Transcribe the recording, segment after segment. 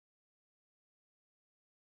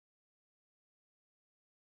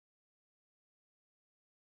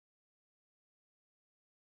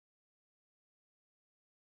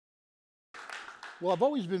Well, I've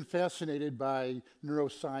always been fascinated by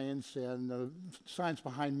neuroscience and the science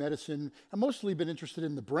behind medicine. I've mostly been interested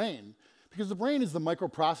in the brain, because the brain is the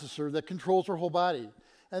microprocessor that controls our whole body.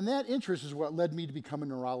 And that interest is what led me to become a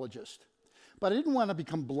neurologist. But I didn't want to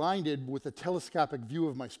become blinded with a telescopic view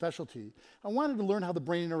of my specialty. I wanted to learn how the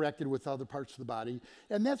brain interacted with other parts of the body,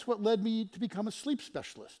 and that's what led me to become a sleep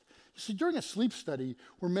specialist. You see, during a sleep study,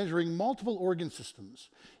 we're measuring multiple organ systems,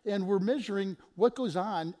 and we're measuring what goes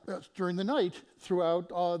on during the night throughout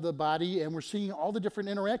the body, and we're seeing all the different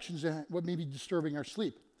interactions and what may be disturbing our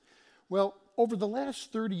sleep. Well, over the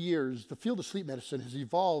last 30 years, the field of sleep medicine has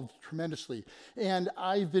evolved tremendously, and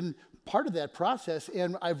I've been part of that process,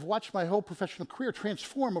 and I've watched my whole professional career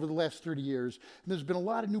transform over the last 30 years. And there's been a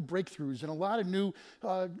lot of new breakthroughs and a lot of new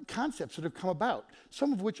concepts that have come about,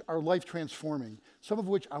 some of which are life-transforming, some of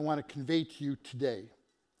which I want to convey to you today.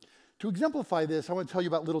 To exemplify this, I want to tell you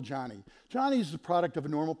about little Johnny. Johnny is the product of a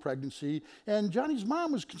normal pregnancy, and Johnny's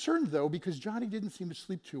mom was concerned, though, because Johnny didn't seem to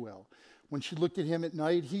sleep too well. When she looked at him at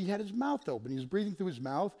night, he had his mouth open. He was breathing through his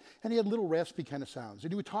mouth, and he had little raspy kind of sounds.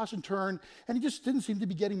 And he would toss and turn, and he just didn't seem to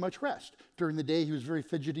be getting much rest. During the day, he was very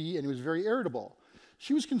fidgety, and he was very irritable.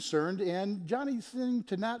 She was concerned, and Johnny seemed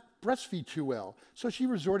to not breastfeed too well, so she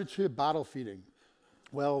resorted to bottle feeding.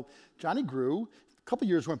 Well, Johnny grew. A couple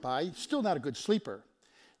years went by, still not a good sleeper.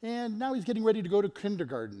 And now he's getting ready to go to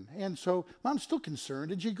kindergarten. And so mom's still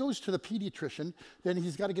concerned, and she goes to the pediatrician. Then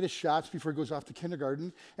he's got to get his shots before he goes off to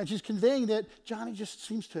kindergarten. And she's conveying that Johnny just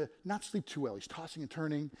seems to not sleep too well. He's tossing and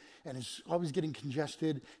turning, and is always getting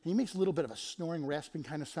congested. And he makes a little bit of a snoring, rasping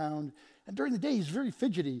kind of sound. And during the day, he's very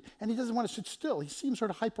fidgety, and he doesn't want to sit still. He seems sort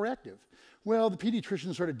of hyperactive. Well, the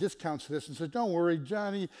pediatrician sort of discounts this and says, don't worry,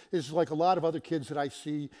 Johnny is like a lot of other kids that I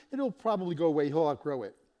see. It'll probably go away. He'll outgrow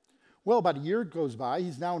it. Well, about a year goes by.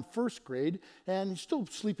 He's now in first grade, and he's still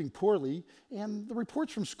sleeping poorly, and the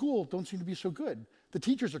reports from school don't seem to be so good. The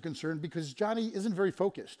teachers are concerned because Johnny isn't very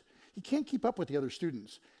focused. He can't keep up with the other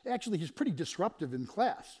students. Actually, he's pretty disruptive in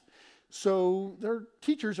class. So their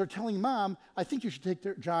teachers are telling mom, I think you should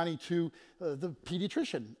take Johnny to the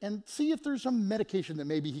pediatrician and see if there's some medication that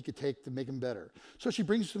maybe he could take to make him better. So she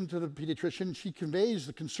brings him to the pediatrician. She conveys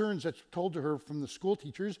the concerns that's told to her from the school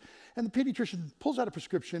teachers, and the pediatrician pulls out a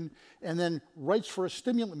prescription and then writes for a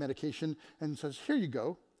stimulant medication and says, here you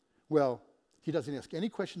go. Well, he doesn't ask any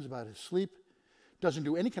questions about his sleep, doesn't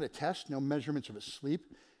do any kind of test, no measurements of his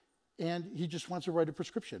sleep, and he just wants to write a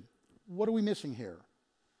prescription. What are we missing here?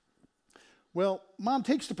 Well, mom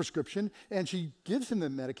takes the prescription, and she gives him the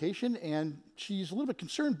medication, and she's a little bit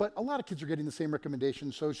concerned, but a lot of kids are getting the same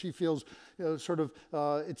recommendation, so she feels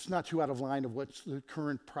it's not too out of line of what's the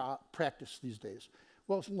current practice these days.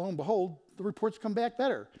 Well, lo and behold, the reports come back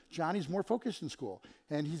better. Johnny's more focused in school,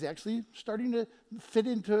 and he's actually starting to fit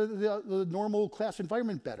into the normal class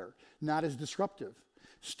environment better, not as disruptive.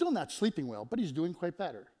 Still not sleeping well, but he's doing quite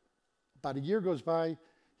better. About a year goes by.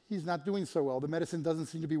 He's not doing so well. The medicine doesn't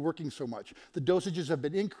seem to be working so much. The dosages have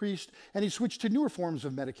been increased, and he switched to newer forms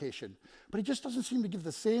of medication. But he just doesn't seem to give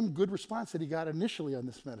the same good response that he got initially on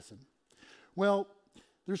this medicine. Well,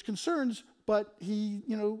 there's concerns, but he,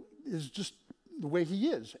 is just the way he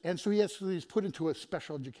is. And so he's put into a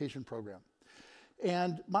special education program.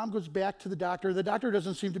 And mom goes back to the doctor. The doctor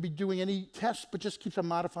doesn't seem to be doing any tests, but just keeps on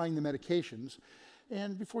modifying the medications.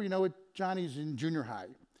 And before you know it, Johnny's in junior high.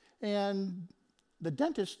 And the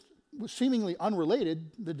dentist, seemingly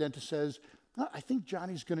unrelated, the dentist says, I think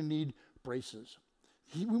Johnny's going to need braces.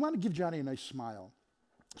 We want to give Johnny a nice smile.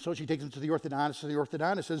 So she takes him to the orthodontist, and the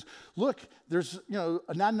orthodontist says, look, there's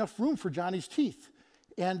not enough room for Johnny's teeth,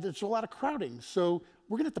 and there's a lot of crowding. So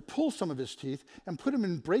we're going to have to pull some of his teeth and put him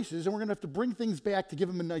in braces, and we're going to have to bring things back to give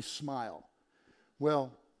him a nice smile.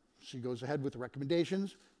 Well, she goes ahead with the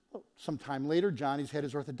recommendations. Well, some time later, Johnny's had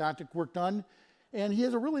his orthodontic work done, and he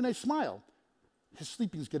has a really nice smile. His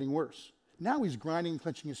sleeping's getting worse. Now he's grinding and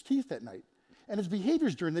clenching his teeth at night. And his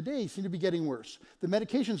behaviors during the day seem to be getting worse. The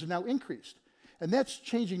medications have now increased. And that's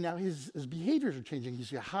changing now. His behaviors are changing.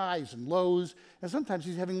 He's got highs and lows, and sometimes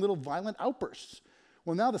he's having little violent outbursts.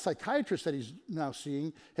 Well, now the psychiatrist that he's now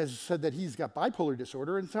seeing has said that he's got bipolar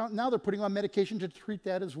disorder, and so now they're putting on medication to treat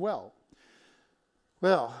that as well.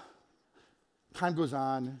 Well, time goes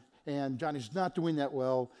on, and Johnny's not doing that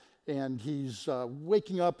well. And he's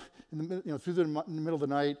waking up in the middle of the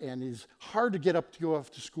night, and he's hard to get up to go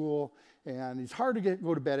off to school, and he's hard to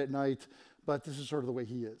go to bed at night, but this is sort of the way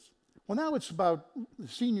he is. Well, now it's about the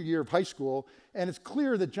senior year of high school, and it's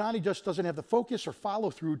clear that Johnny just doesn't have the focus or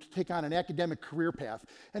follow-through to take on an academic career path,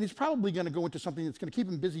 and he's probably going to go into something that's going to keep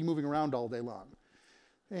him busy moving around all day long.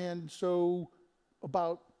 And so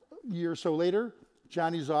about a year or so later,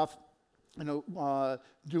 Johnny's off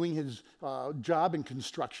doing his job in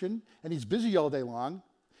construction, and he's busy all day long.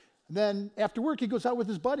 And then after work, he goes out with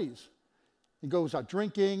his buddies. He goes out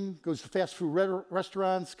drinking, goes to fast food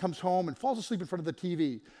restaurants, comes home, and falls asleep in front of the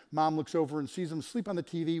TV. Mom looks over and sees him asleep on the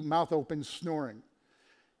TV, mouth open, snoring.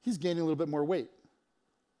 He's gaining a little bit more weight.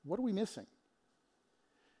 What are we missing?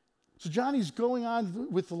 So Johnny's going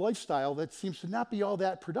on with the lifestyle that seems to not be all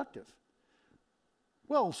that productive.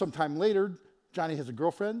 Well, sometime later, Johnny has a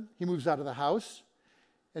girlfriend. He moves out of the house,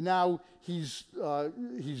 and now he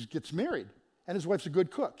gets married, and his wife's a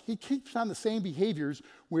good cook. He keeps on the same behaviors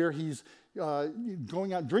where he's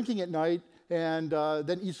going out drinking at night and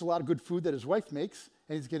then eats a lot of good food that his wife makes,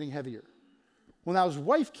 and he's getting heavier. Well, now his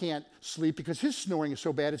wife can't sleep because his snoring is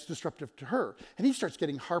so bad it's disruptive to her, and he starts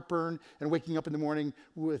getting heartburn and waking up in the morning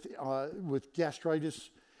with gastritis.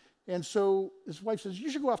 And so his wife says, "You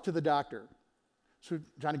should go off to the doctor." So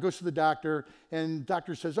Johnny goes to the doctor, and the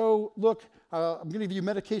doctor says, "Oh, look, I'm going to give you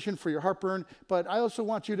medication for your heartburn, but I also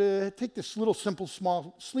want you to take this little simple,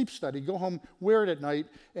 small sleep study. Go home, wear it at night,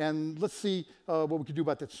 and let's see what we can do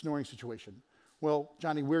about that snoring situation." Well,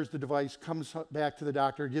 Johnny wears the device, comes back to the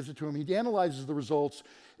doctor, gives it to him. He analyzes the results,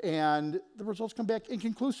 and the results come back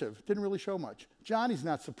inconclusive. Didn't really show much. Johnny's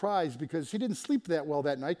not surprised because he didn't sleep that well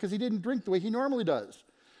that night because he didn't drink the way he normally does.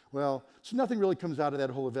 Well, so nothing really comes out of that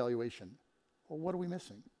whole evaluation. Well, what are we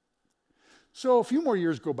missing? So a few more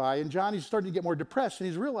years go by, and Johnny's starting to get more depressed, and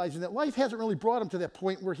he's realizing that life hasn't really brought him to that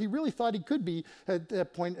point where he really thought he could be at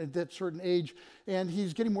that point, at that certain age, and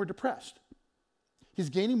he's getting more depressed. He's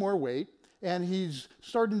gaining more weight, and he's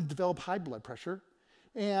starting to develop high blood pressure,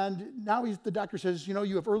 and now the doctor says, "You know,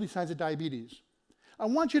 you have early signs of diabetes. I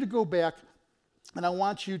want you to go back, and I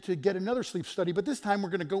want you to get another sleep study, but this time we're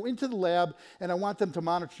going to go into the lab, and I want them to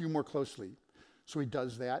monitor you more closely." So he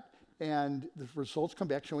does that. And the results come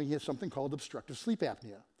back showing he has something called obstructive sleep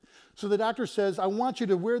apnea. So the doctor says, "I want you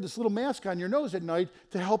to wear this little mask on your nose at night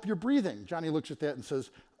to help your breathing." Johnny looks at that and says,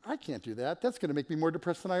 "I can't do that. That's going to make me more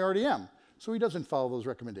depressed than I already am." So he doesn't follow those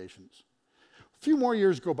recommendations. A few more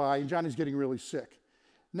years go by, and Johnny's getting really sick.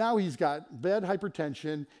 Now he's got bad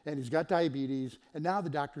hypertension, and he's got diabetes, and now the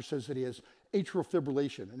doctor says that he has atrial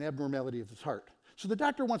fibrillation, an abnormality of his heart. So the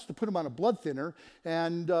doctor wants to put him on a blood thinner,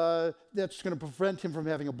 and that's going to prevent him from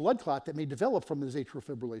having a blood clot that may develop from his atrial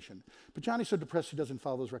fibrillation. But Johnny's so depressed he doesn't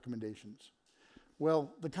follow those recommendations.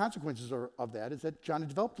 Well, the consequences of that is that Johnny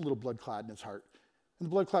developed a little blood clot in his heart. And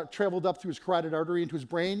the blood clot traveled up through his carotid artery into his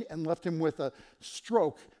brain and left him with a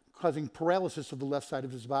stroke, causing paralysis of the left side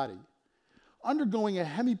of his body. Undergoing a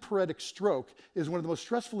hemiparetic stroke is one of the most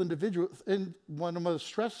stressful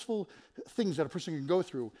things that a person can go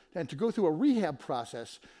through. And to go through a rehab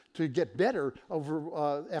process to get better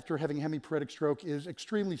after having a hemiparetic stroke is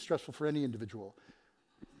extremely stressful for any individual.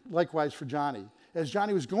 Likewise for Johnny. As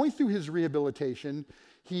Johnny was going through his rehabilitation,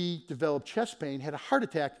 he developed chest pain, had a heart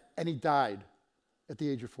attack, and he died at the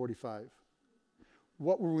age of 45.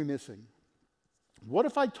 What were we missing? What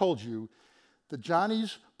if I told you that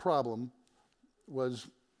Johnny's problem was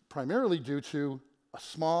primarily due to a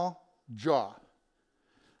small jaw,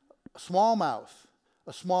 a small mouth,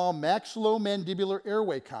 a small maxillomandibular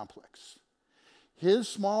airway complex? His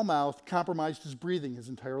small mouth compromised his breathing his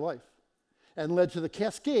entire life and led to the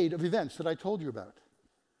cascade of events that I told you about.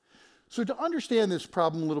 So to understand this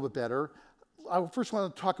problem a little bit better, I first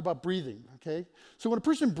want to talk about breathing, okay? So when a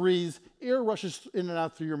person breathes, air rushes in and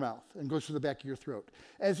out through your mouth and goes to the back of your throat.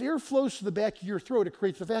 As air flows to the back of your throat, it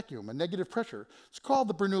creates a vacuum, a negative pressure. It's called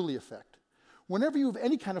the Bernoulli Effect. Whenever you have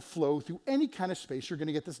any kind of flow through any kind of space, you're going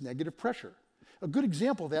to get this negative pressure. A good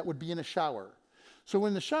example of that would be in a shower. So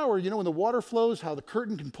in the shower, you know, when the water flows, how the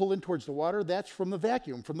curtain can pull in towards the water, that's from the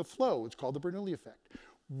vacuum, from the flow. It's called the Bernoulli Effect.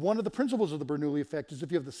 One of the principles of the Bernoulli effect is if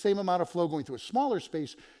you have the same amount of flow going through a smaller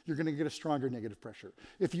space, you're going to get a stronger negative pressure.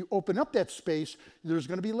 If you open up that space, there's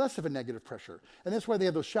going to be less of a negative pressure. And that's why they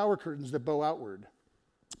have those shower curtains that bow outward,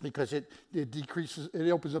 because it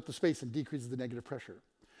opens up the space and decreases the negative pressure.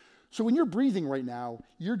 So when you're breathing right now,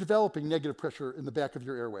 you're developing negative pressure in the back of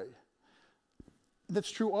your airway. That's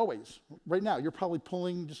true always. Right now, you're probably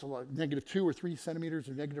pulling just -2 or 3 centimeters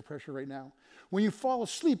of negative pressure right now. When you fall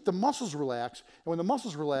asleep, the muscles relax, and when the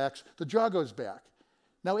muscles relax, the jaw goes back.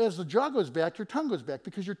 Now, as the jaw goes back, your tongue goes back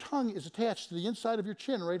because your tongue is attached to the inside of your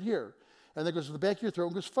chin right here. And that goes to the back of your throat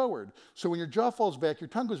and goes forward. So when your jaw falls back, your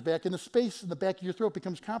tongue goes back, and the space in the back of your throat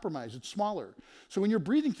becomes compromised. It's smaller. So when you're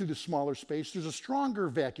breathing through this smaller space, there's a stronger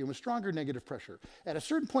vacuum, a stronger negative pressure. At a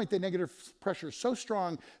certain point, that negative pressure is so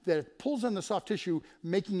strong that it pulls on the soft tissue,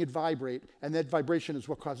 making it vibrate, and that vibration is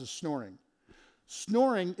what causes snoring.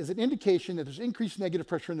 Snoring is an indication that there's increased negative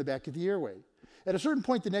pressure in the back of the airway. At a certain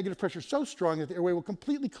point, the negative pressure is so strong that the airway will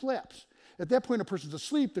completely collapse. At that point, a person's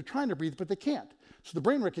asleep, they're trying to breathe, but they can't. So the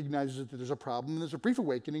brain recognizes that there's a problem, and there's a brief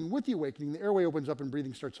awakening. With the awakening, the airway opens up and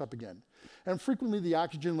breathing starts up again. And frequently, the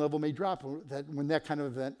oxygen level may drop when that kind of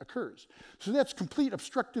event occurs. So that's complete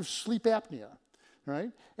obstructive sleep apnea, right?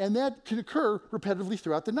 And that can occur repetitively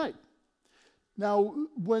throughout the night. Now,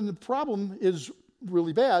 when the problem is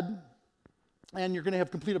really bad, and you're going to have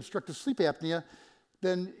complete obstructive sleep apnea,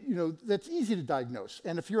 then that's easy to diagnose.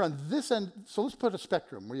 And if you're on this end, so let's put a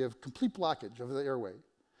spectrum where you have complete blockage of the airway.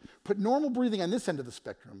 Put normal breathing on this end of the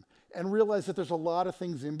spectrum and realize that there's a lot of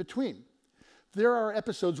things in between. There are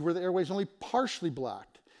episodes where the airway is only partially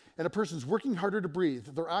blocked, and a person's working harder to breathe.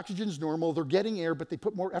 Their oxygen's normal, they're getting air, but they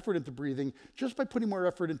put more effort into breathing. Just by putting more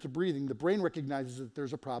effort into breathing, the brain recognizes that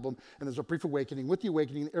there's a problem, and there's a brief awakening. With the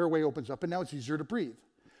awakening, the airway opens up, and now it's easier to breathe.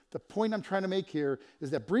 The point I'm trying to make here is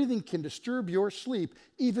that breathing can disturb your sleep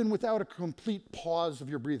even without a complete pause of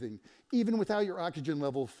your breathing, even without your oxygen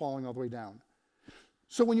level falling all the way down.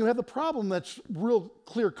 So when you have the problem that's real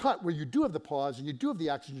clear-cut, where you do have the pause and you do have the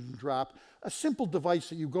oxygen drop, a simple device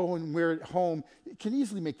that you go and wear at home can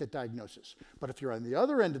easily make that diagnosis. But if you're on the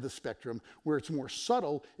other end of the spectrum, where it's more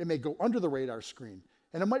subtle, it may go under the radar screen.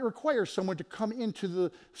 And it might require someone to come into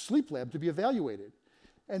the sleep lab to be evaluated.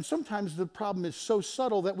 And sometimes the problem is so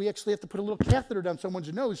subtle that we actually have to put a little catheter down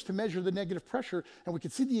someone's nose to measure the negative pressure, and we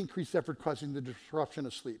can see the increased effort causing the disruption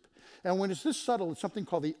of sleep. And when it's this subtle, it's something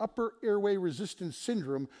called the upper airway resistance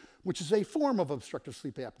syndrome, which is a form of obstructive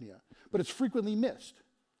sleep apnea, but it's frequently missed.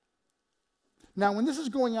 Now, when this is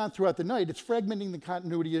going on throughout the night, it's fragmenting the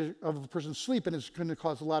continuity of a person's sleep, and it's going to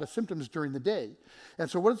cause a lot of symptoms during the day. And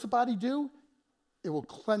so what does the body do? It will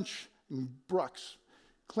clench and brux.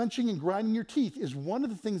 Clenching and grinding your teeth is one of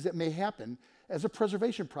the things that may happen as a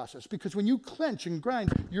preservation process, because when you clench and grind,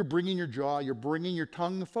 you're bringing your jaw, you're bringing your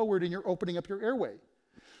tongue forward, and you're opening up your airway.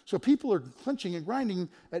 So people are clenching and grinding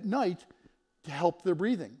at night to help their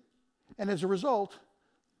breathing. And as a result,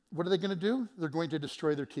 what are they going to do? They're going to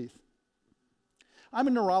destroy their teeth. I'm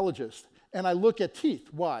a neurologist, and I look at teeth.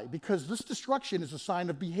 Why? Because this destruction is a sign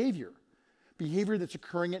of behavior that's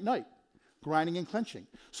occurring at night. Grinding and clenching.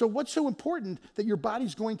 So what's so important that your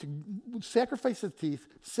body's going to sacrifice the teeth,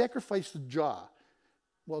 sacrifice the jaw?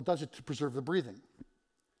 Well, it does it to preserve the breathing.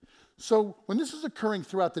 So when this is occurring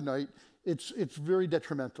throughout the night, it's very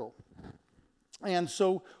detrimental. And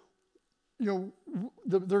so, there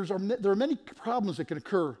are many problems that can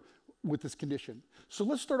occur with this condition. So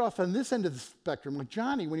let's start off on this end of the spectrum. Like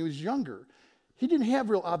Johnny, when he was younger, he didn't have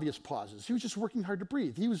real obvious pauses. He was just working hard to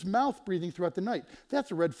breathe. He was mouth breathing throughout the night. That's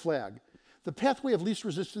a red flag. The pathway of least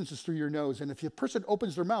resistance is through your nose, and if a person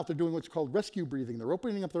opens their mouth, they're doing what's called rescue breathing. They're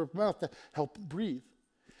opening up their mouth to help breathe.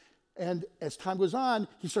 And as time goes on,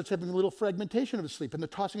 he starts having a little fragmentation of his sleep, and the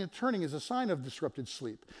tossing and turning is a sign of disrupted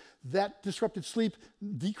sleep. That disrupted sleep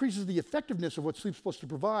decreases the effectiveness of what sleep's supposed to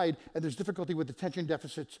provide, and there's difficulty with attention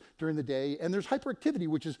deficits during the day, and there's hyperactivity,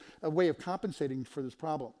 which is a way of compensating for this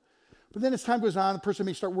problem. But then as time goes on, the person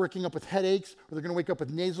may start waking up with headaches, or they're going to wake up with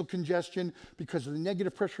nasal congestion because of the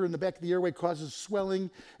negative pressure in the back of the airway causes swelling.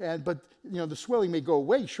 But the swelling may go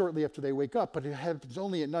away shortly after they wake up, but it happens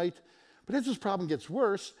only at night. But as this problem gets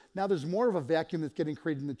worse, now there's more of a vacuum that's getting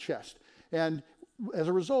created in the chest. And as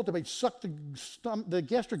a result, it may suck the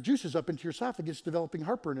gastric juices up into your esophagus, developing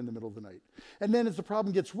heartburn in the middle of the night. And then as the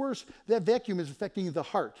problem gets worse, that vacuum is affecting the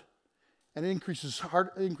heart. And it increases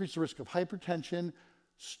the risk of hypertension,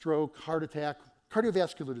 stroke, heart attack,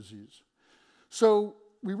 cardiovascular disease. So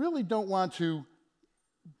we really don't want to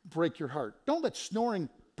break your heart. Don't let snoring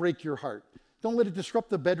break your heart. Don't let it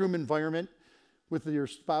disrupt the bedroom environment with your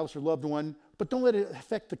spouse or loved one, but don't let it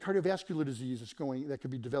affect the cardiovascular disease that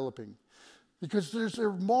could be developing. Because there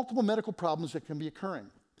are multiple medical problems that can be occurring.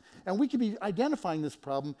 And we could be identifying this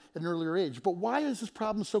problem at an earlier age. But why is this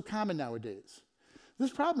problem so common nowadays?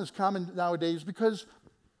 This problem is common nowadays because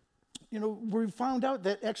we found out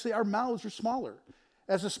that actually our mouths are smaller.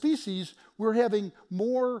 As a species, we're having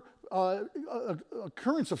more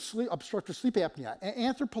occurrence of obstructive sleep apnea.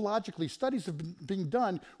 Anthropologically, studies have been being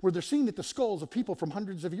done where they're seeing that the skulls of people from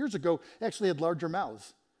hundreds of years ago actually had larger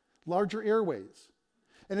mouths, larger airways.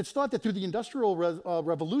 And it's thought that through the Industrial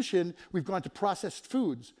Revolution, we've gone to processed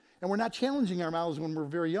foods, and we're not challenging our mouths when we're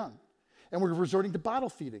very young. And we're resorting to bottle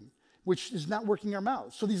feeding, which is not working our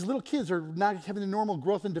mouths. So these little kids are not having the normal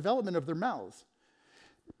growth and development of their mouths.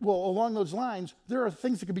 Well, along those lines, there are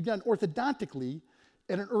things that can be done orthodontically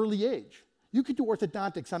at an early age. You could do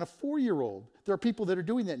orthodontics on a 4-year-old. There are people that are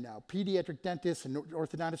doing that now. Pediatric dentists and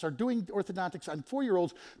orthodontists are doing orthodontics on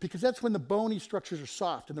 4-year-olds because that's when the bony structures are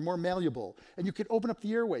soft and they're more malleable. And you could open up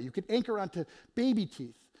the airway. You could anchor onto baby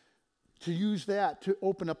teeth to use that to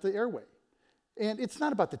open up the airway. And it's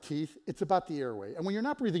not about the teeth, it's about the airway. And when you're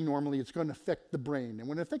not breathing normally, it's going to affect the brain. And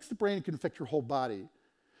when it affects the brain, it can affect your whole body.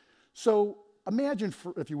 So imagine,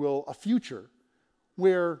 if you will, a future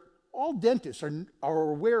where all dentists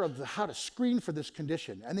are aware of how to screen for this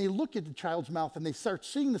condition. And they look at the child's mouth and they start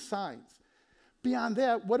seeing the signs. Beyond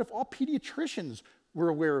that, what if all pediatricians were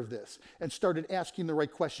aware of this and started asking the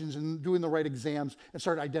right questions and doing the right exams and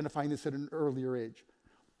started identifying this at an earlier age?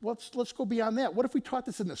 Let's go beyond that. What if we taught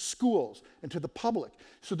this in the schools and to the public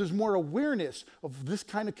so there's more awareness of this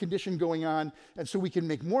kind of condition going on, and so we can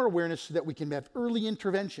make more awareness so that we can have early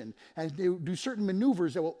intervention and do certain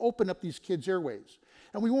maneuvers that will open up these kids' airways.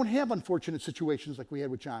 And we won't have unfortunate situations like we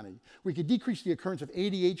had with Johnny. We could decrease the occurrence of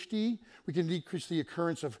ADHD, we can decrease the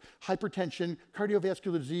occurrence of hypertension,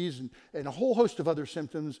 cardiovascular disease, and a whole host of other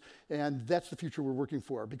symptoms, and that's the future we're working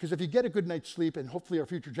for. Because if you get a good night's sleep, and hopefully our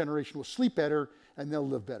future generation will sleep better, and they'll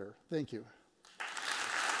live better. Thank you.